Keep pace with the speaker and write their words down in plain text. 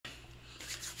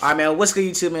Alright, man, what's good,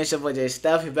 YouTube, man? It's your boy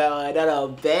Jaystephh. You're back on another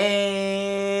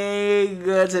bang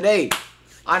today.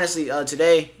 Honestly,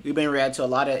 today we've been reacting to a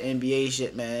lot of NBA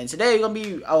shit, man. Today we're gonna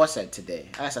be, I said today.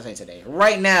 I guess I say today.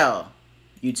 Right now,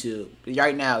 YouTube.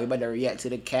 Right now, we're about to react to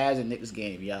the Cavs and Knicks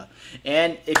game, y'all.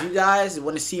 And if you guys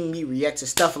want to see me react to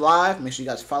stuff live, make sure you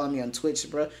guys follow me on Twitch,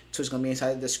 bro. Twitch gonna be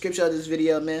inside the description of this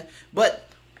video, man. But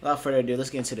without further ado,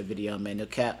 let's get into the video, man. No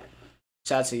cap.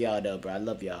 Shout out to y'all though, bro. I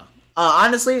love y'all.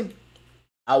 Honestly,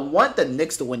 I want the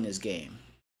Knicks to win this game.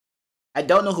 I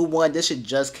don't know who won. This shit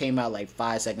just came out like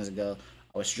 5 seconds ago.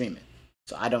 I was streaming,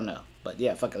 so I don't know. But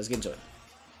yeah, fuck it. Let's get into it.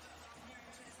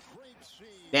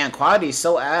 Damn, quality is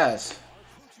so ass.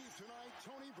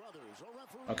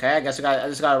 Okay, I just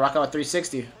gotta rock out with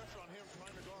 360.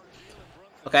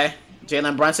 Okay,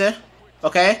 Jalen Brunson.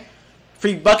 Okay,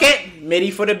 free bucket, midi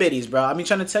for the biddies, bro. I mean,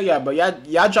 trying to tell y'all, bro.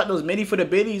 Y'all drop those midi for the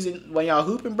biddies when y'all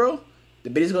hooping, bro.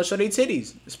 The biddies gonna show their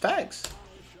titties. It's facts.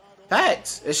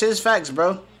 Facts. This shit is facts,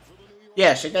 bro.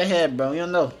 Yeah, shake that head, bro. You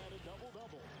don't know.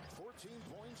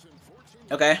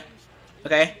 Okay.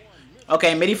 Okay.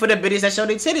 Okay, midi for the biddies that show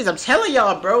their titties. I'm telling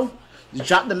y'all, bro. Just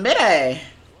drop the midi.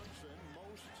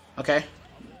 Okay.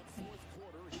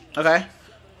 Okay.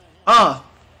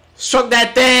 Stroke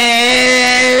that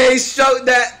thing. Stroke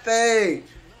that thing.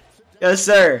 Yes,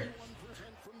 sir.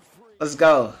 Let's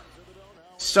go.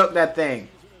 Stroke that thing.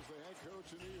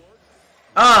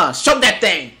 Stroke that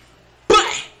thing.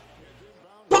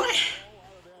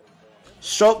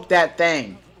 Stroke that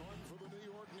thing.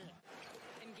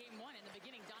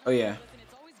 Oh yeah.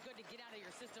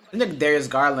 This nigga Darius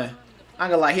Garland.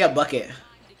 I'm gonna lie, he a bucket.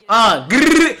 Oh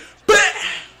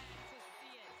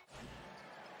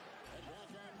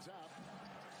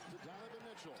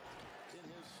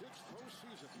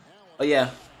yeah.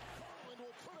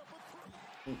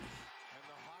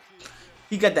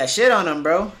 He got that shit on him,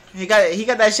 bro. He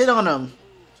got that shit on him.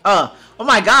 Oh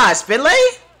my God,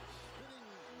 Spinley.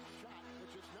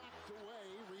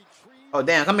 Oh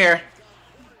damn, come here.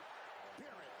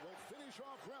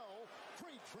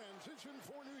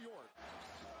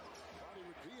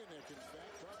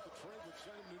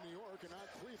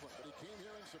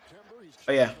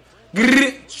 Oh yeah.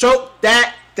 Stroke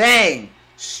that thing.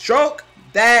 Stroke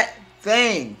that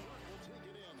thing.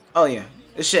 Oh yeah.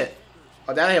 This shit.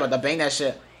 Oh, that ain't about to bang that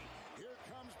shit.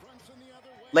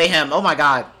 Lay him. Oh my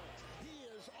God.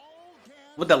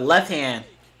 With the left hand.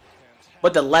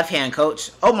 With the left hand,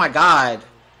 coach. Oh my God.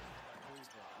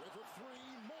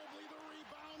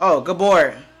 Oh, good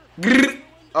board.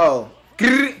 Oh.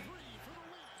 You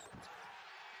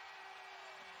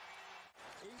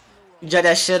got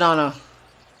that shit on him.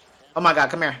 Oh my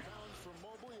God, come here.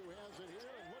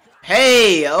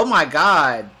 Hey, oh my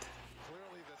God.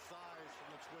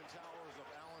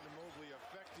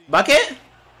 Bucket?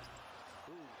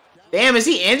 Damn, is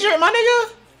he injured, my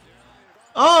nigga?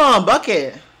 Oh,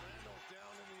 bucket.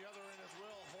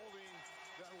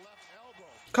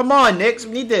 Come on, Knicks,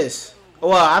 we need this.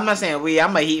 Well, I'm not saying we,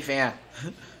 I'm a Heat fan.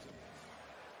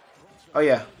 Oh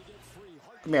yeah.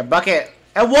 Come here, bucket.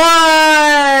 And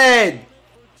one!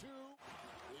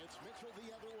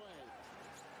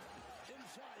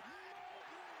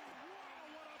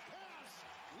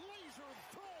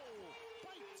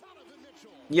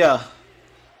 Yeah.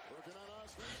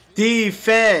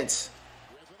 Defense.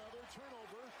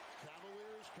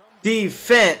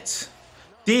 Defense.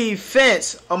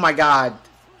 Defense. Oh my God.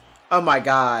 Oh my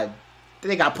God.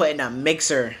 They got put in a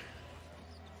mixer.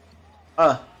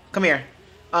 Come here.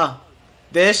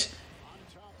 Dish.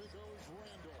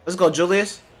 Let's go,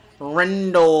 Julius.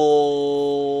 Randle.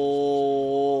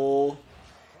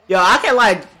 Yo, I can't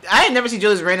lie. I ain't never seen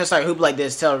Julius Randle start hoop like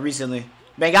this till recently.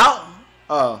 Bang out.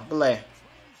 Oh, belay.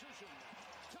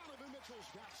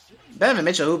 Donovan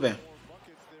Mitchell hooping.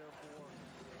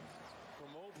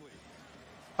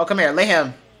 Oh, come here. Lay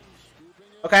him.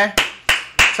 Okay.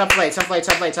 Tough play. Tough play.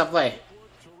 Tough play. Tough play.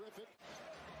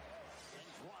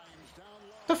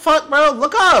 The fuck, bro?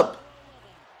 Look up.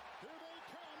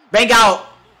 Bang out.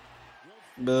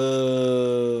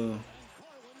 Boo.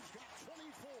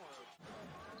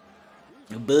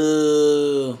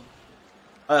 Boo.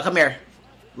 Come here.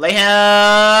 Lay him.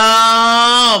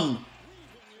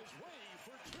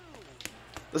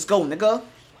 Let's go, nigga.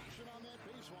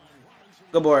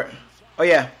 Good board. Oh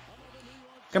yeah.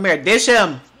 Come here. Dish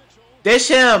him. Dish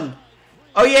him.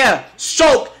 Oh yeah.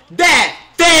 Stroke that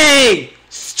thing.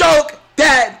 Stroke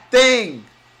that thing.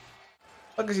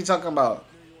 What is he talking about?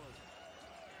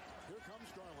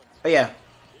 Oh yeah.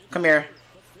 Come here.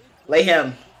 Lay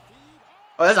him.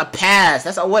 Oh, that's a pass.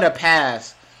 That's a what a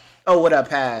pass. Oh, what a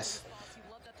pass.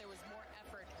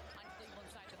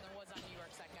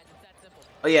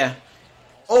 Oh yeah.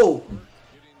 Oh,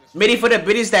 midi for the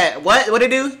biddies that what they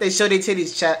do? They show their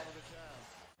titties, chat.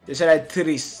 They show their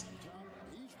titties.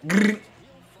 Grr.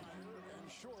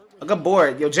 I got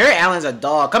bored. Yo, Jerry Allen's a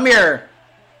dog. Come here.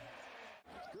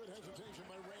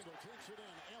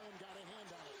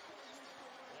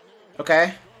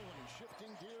 Okay.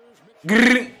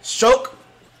 Grr. Stroke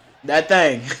that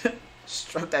thing.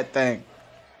 Stroke that thing.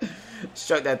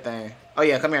 Stroke that thing. Oh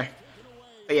yeah, come here.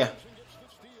 Oh yeah.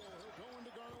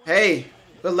 Hey,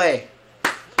 good lay.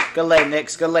 Good lay,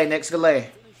 Knicks. Good lay, Knicks. Good lay.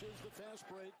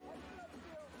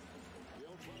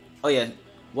 Oh yeah.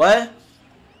 What?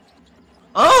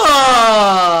 Oh!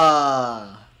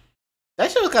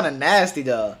 That shit was kind of nasty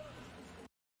though.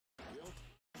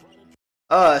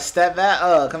 Step back.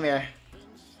 Come here.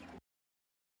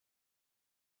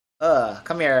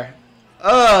 Come here.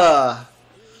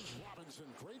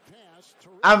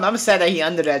 I'm sad that he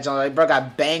under that joint. Like, bro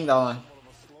got banged on.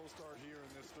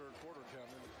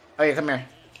 Oh yeah, come here.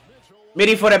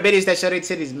 Midi for the biddies that show their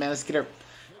titties, man. Let's get her.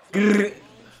 Grrr.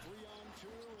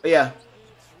 Oh yeah.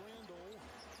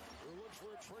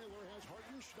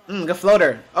 Good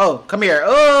floater. Oh, come here.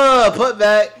 Oh, put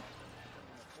back.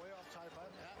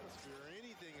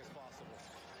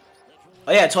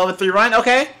 Oh yeah, 12-3 run.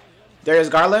 Okay. There's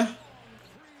Garland.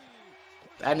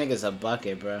 That nigga's a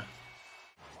bucket, bro.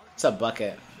 It's a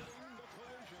bucket.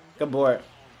 Good board.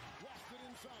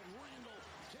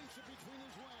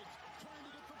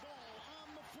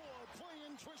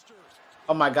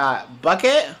 Oh my god.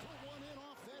 Bucket?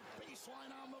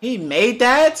 He made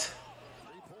that?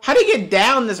 How did he get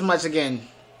down this much again?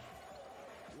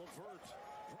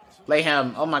 Lay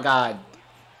him. Oh my god.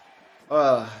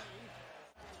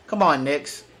 Come on,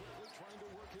 Knicks.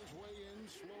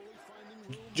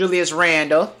 Julius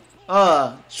Randle.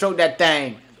 Stroke that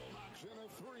thing.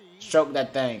 Stroke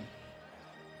that thing.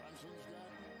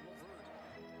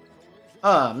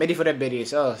 Midi for the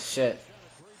biddies. Oh shit.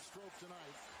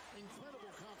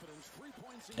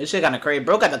 This shit kinda crazy.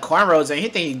 Bro got the cornrows and he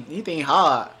think he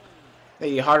hard.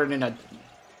 He harder than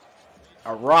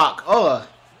a rock. Oh.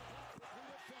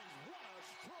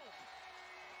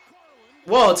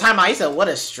 Whoa, timeout. He said, what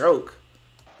a stroke.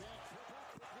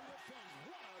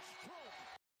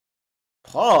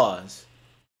 Pause.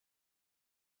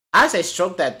 I say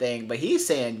stroke that thing, but he's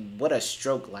saying what a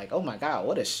stroke. Like, oh my god,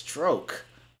 what a stroke.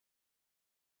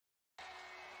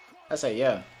 I say,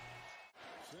 yeah.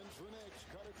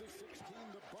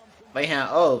 Lay hand.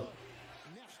 Oh.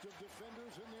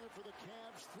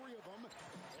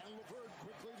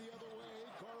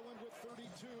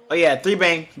 Oh yeah, 3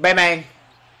 bang. Bang bang.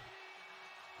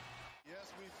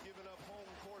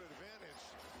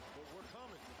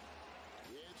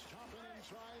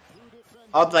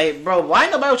 I was like, bro, why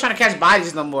ain't nobody trying to catch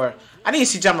bodies no more? I need to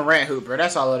see Ja Morant hoop, bro.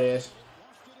 That's all it is.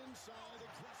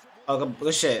 Oh,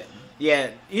 good shit. Yeah,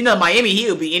 you know Miami Heat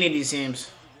will be any of these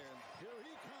teams.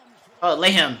 Oh,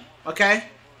 lay him. Okay.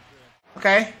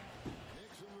 Okay.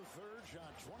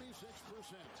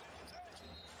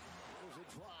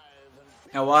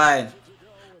 And wide.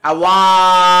 I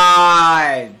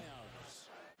wide.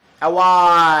 I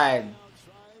wide.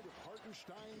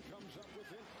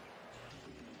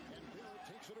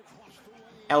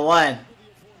 And one.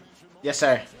 Yes,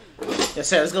 sir. Yes,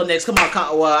 sir. Let's go next. Come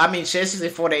on. Well, I mean, shit,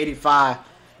 64 to 85.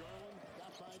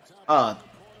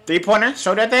 3-pointer.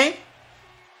 Show that thing.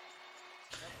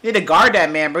 You need to guard that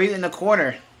man, bro. He's in the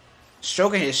corner.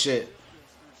 Stroking his shit.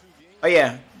 Oh,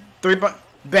 yeah. 3-point.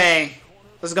 Bang.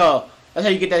 Let's go. That's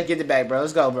how you get it back, bro.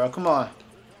 Let's go, bro. Come on.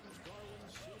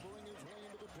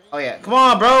 Oh, yeah. Come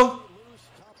on, bro.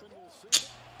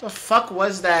 The fuck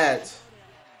was that?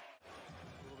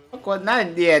 Fuck what?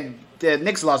 Not, yeah, the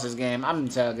Knicks lost this game. I'm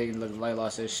telling you, they look like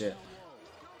lost this shit.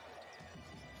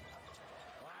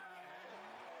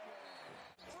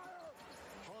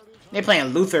 They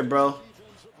playing Luther, bro.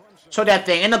 Show that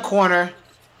thing in the corner.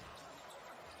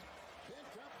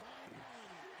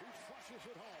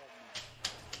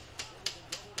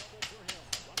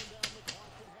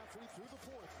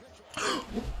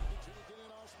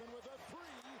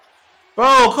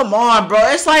 Bro, come on, bro.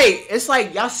 It's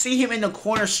like y'all see him in the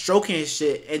corner stroking his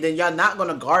shit, and then y'all not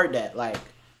gonna guard that. Like,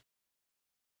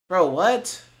 bro,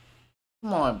 what?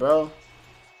 Come on, bro.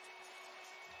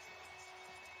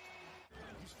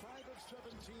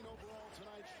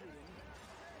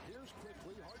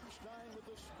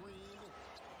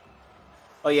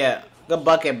 Oh yeah, good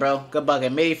bucket, bro. Good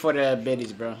bucket. Midi for the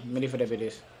biddies, bro. Midi for the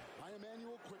biddies.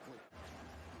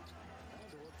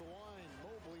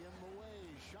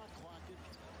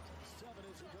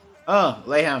 Oh,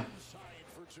 lay him.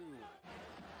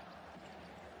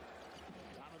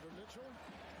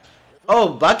 Oh,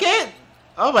 bucket?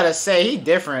 I was about to say he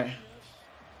different.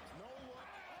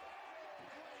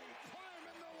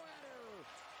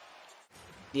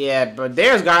 Yeah, but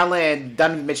there's Garland and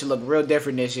Donovan Mitchell look real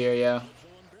different this year, yo.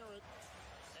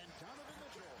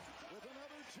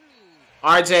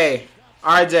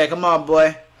 RJ, come on,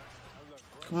 boy.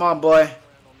 Come on, boy.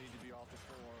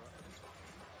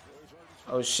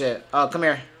 Oh, shit. Oh, come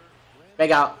here.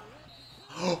 Back out.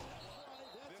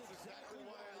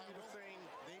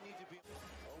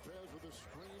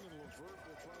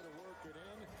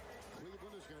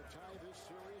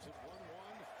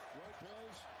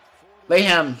 Lay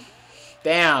him.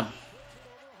 Damn.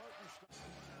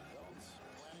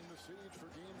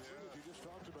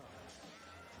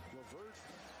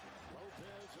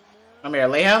 Come here,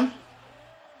 lay him.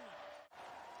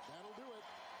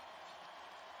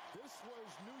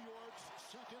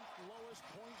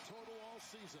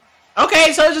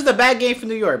 Okay, so it's just a bad game for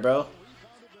New York, bro.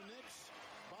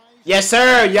 Yes,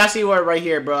 sir. Y'all see what right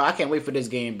here, bro. I can't wait for this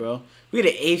game, bro. We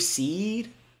the 8th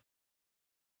seed.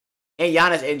 And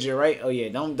Giannis injured, right? Oh yeah,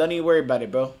 don't even worry about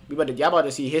it, bro. Y'all about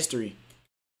to see history.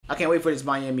 I can't wait for this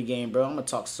Miami game, bro. I'm gonna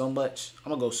talk so much.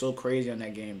 I'm gonna go so crazy on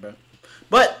that game, bro.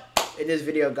 But in this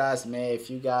video, guys, man, if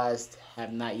you guys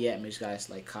have not yet, make sure you guys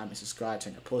like, comment, subscribe,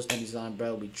 turn the post notifications on,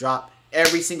 bro. We drop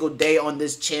every single day on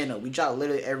this channel. We drop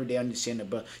literally every day on this channel,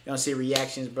 bro. You don't see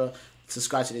reactions, bro.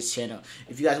 Subscribe to this channel.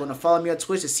 If you guys want to follow me on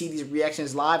Twitch to see these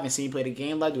reactions live and see me play the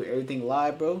game live, do everything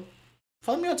live, bro.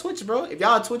 Follow me on Twitch, bro. If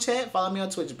y'all a Twitch head, follow me on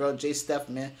Twitch, bro. Jaystephh,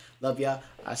 man. Love y'all.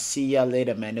 I'll see y'all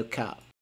later, man. No cap.